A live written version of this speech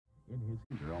in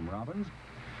his Jerome Robbins.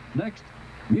 Next,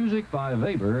 music by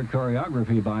Weber,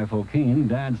 choreography by Fokine,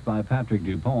 dance by Patrick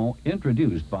Dupond,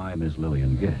 introduced by Miss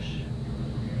Lillian Gish.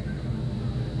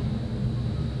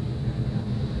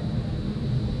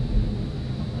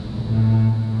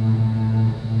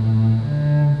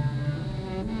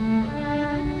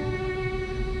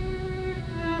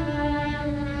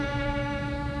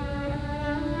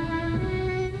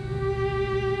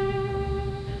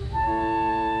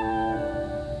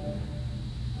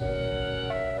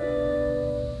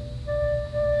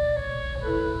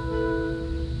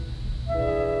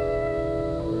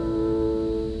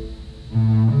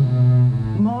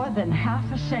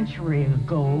 Half a century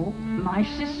ago, my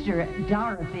sister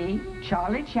Dorothy,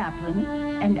 Charlie Chaplin,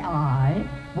 and I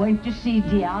went to see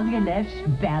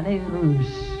Diaghilev's Ballets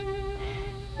Russes.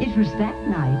 It was that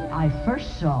night I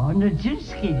first saw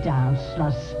Nijinsky dance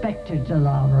La Spectre de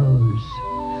la Rose,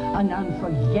 an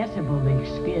unforgettable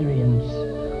experience.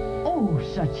 Oh,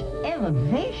 such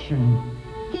elevation!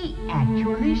 He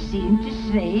actually seemed to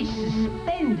stay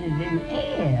suspended in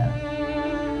air.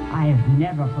 I have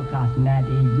never forgotten that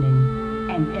evening,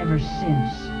 and ever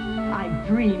since, I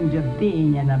dreamed of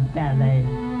being in a ballet.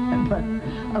 But,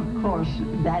 of course,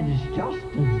 that is just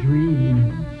a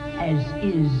dream, as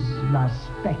is La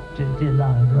Spectre de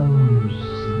la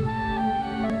Rose.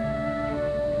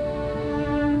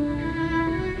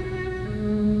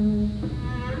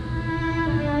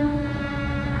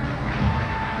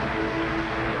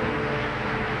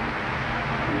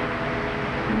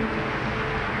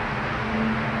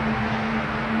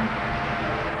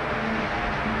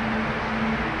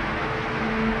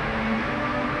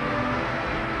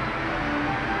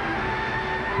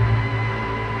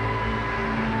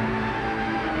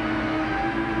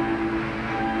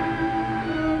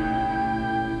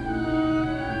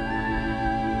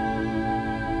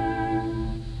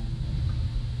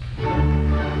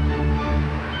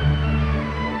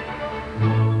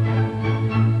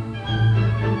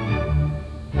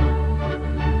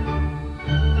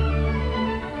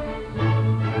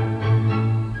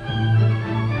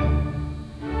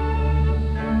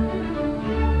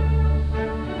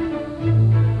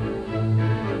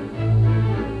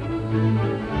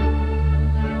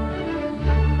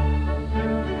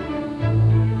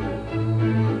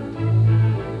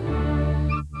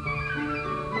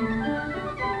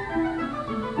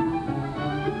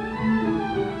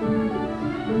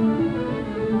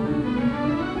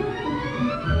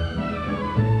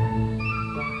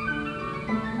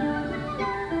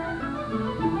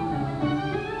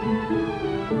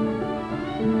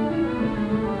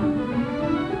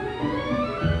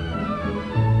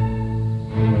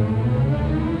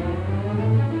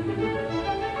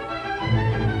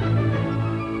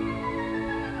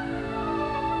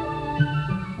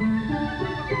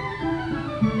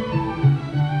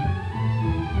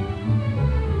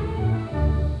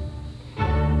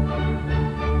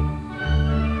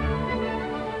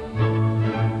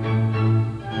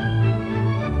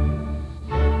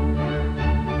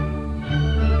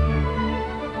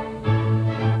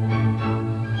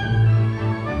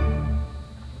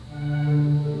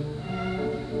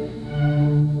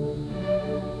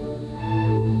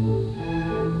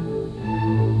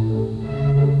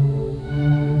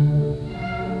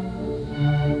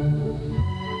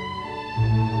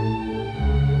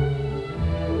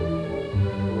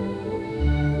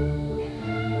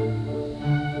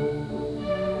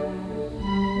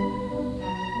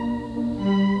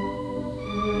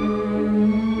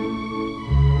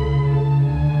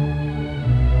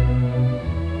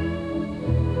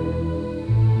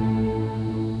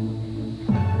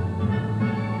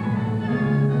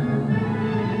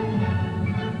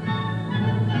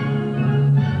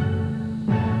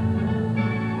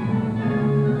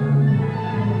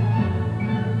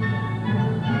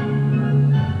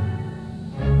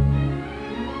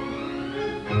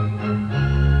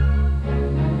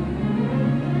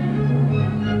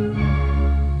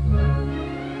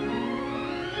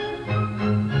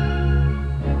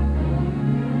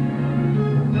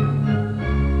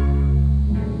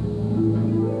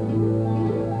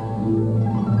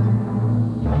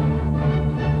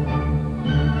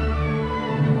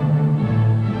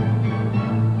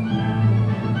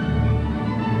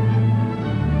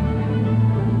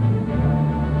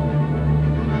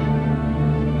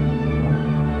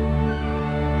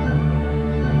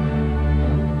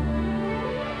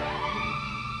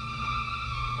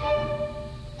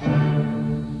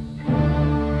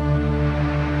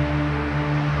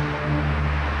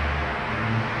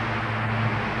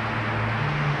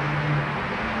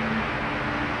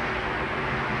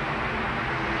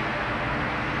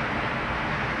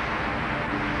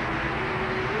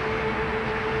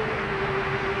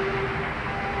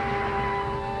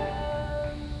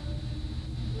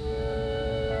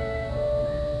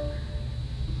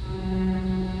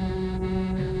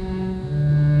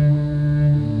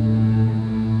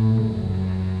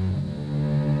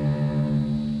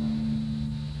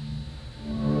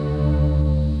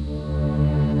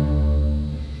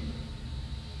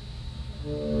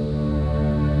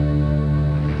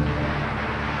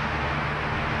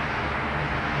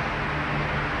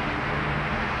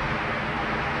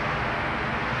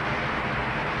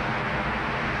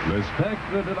 The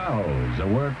Spectre de Rose, a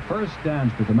work first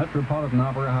danced at the Metropolitan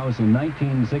Opera House in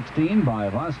 1916 by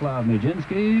Vaslav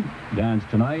Nijinsky, danced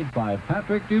tonight by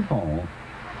Patrick Dupond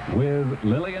with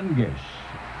Lillian Gish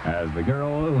as the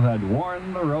girl who had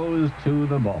worn the rose to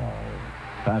the ball.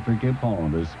 Patrick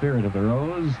Dupond, the spirit of the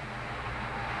rose.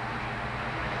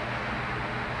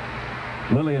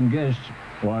 Lillian Gish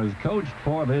was coached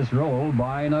for this role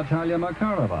by Natalia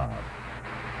Makarova.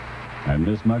 And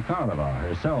Miss Makarova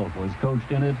herself was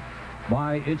coached in it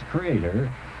by its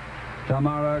creator,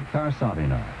 Tamara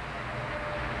Karsavina.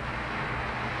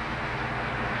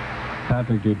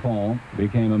 Patrick Dupond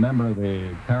became a member of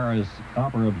the Paris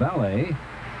Opera Ballet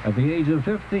at the age of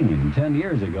 15, 10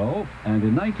 years ago, and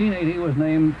in 1980 was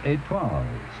named Étoile,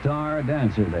 star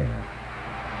dancer there.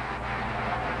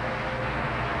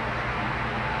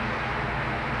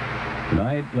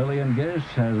 Tonight, Lillian Gish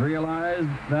has realized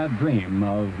that dream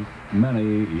of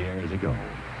many years ago.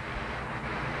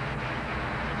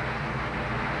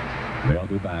 They'll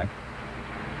be back.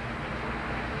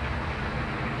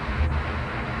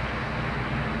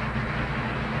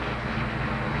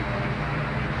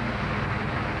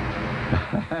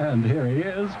 And here he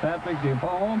is, Patrick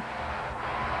Dupond.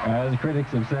 As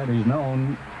critics have said, he's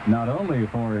known not only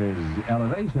for his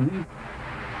elevation,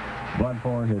 but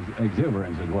for his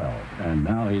exuberance as well. And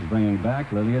now he's bringing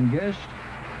back Lillian Gish.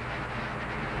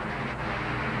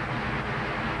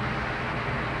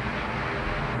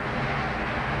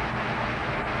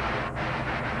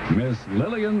 Miss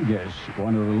Lillian Gish,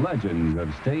 one of the legends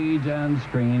of stage and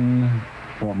screen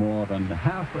for more than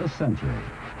half a century.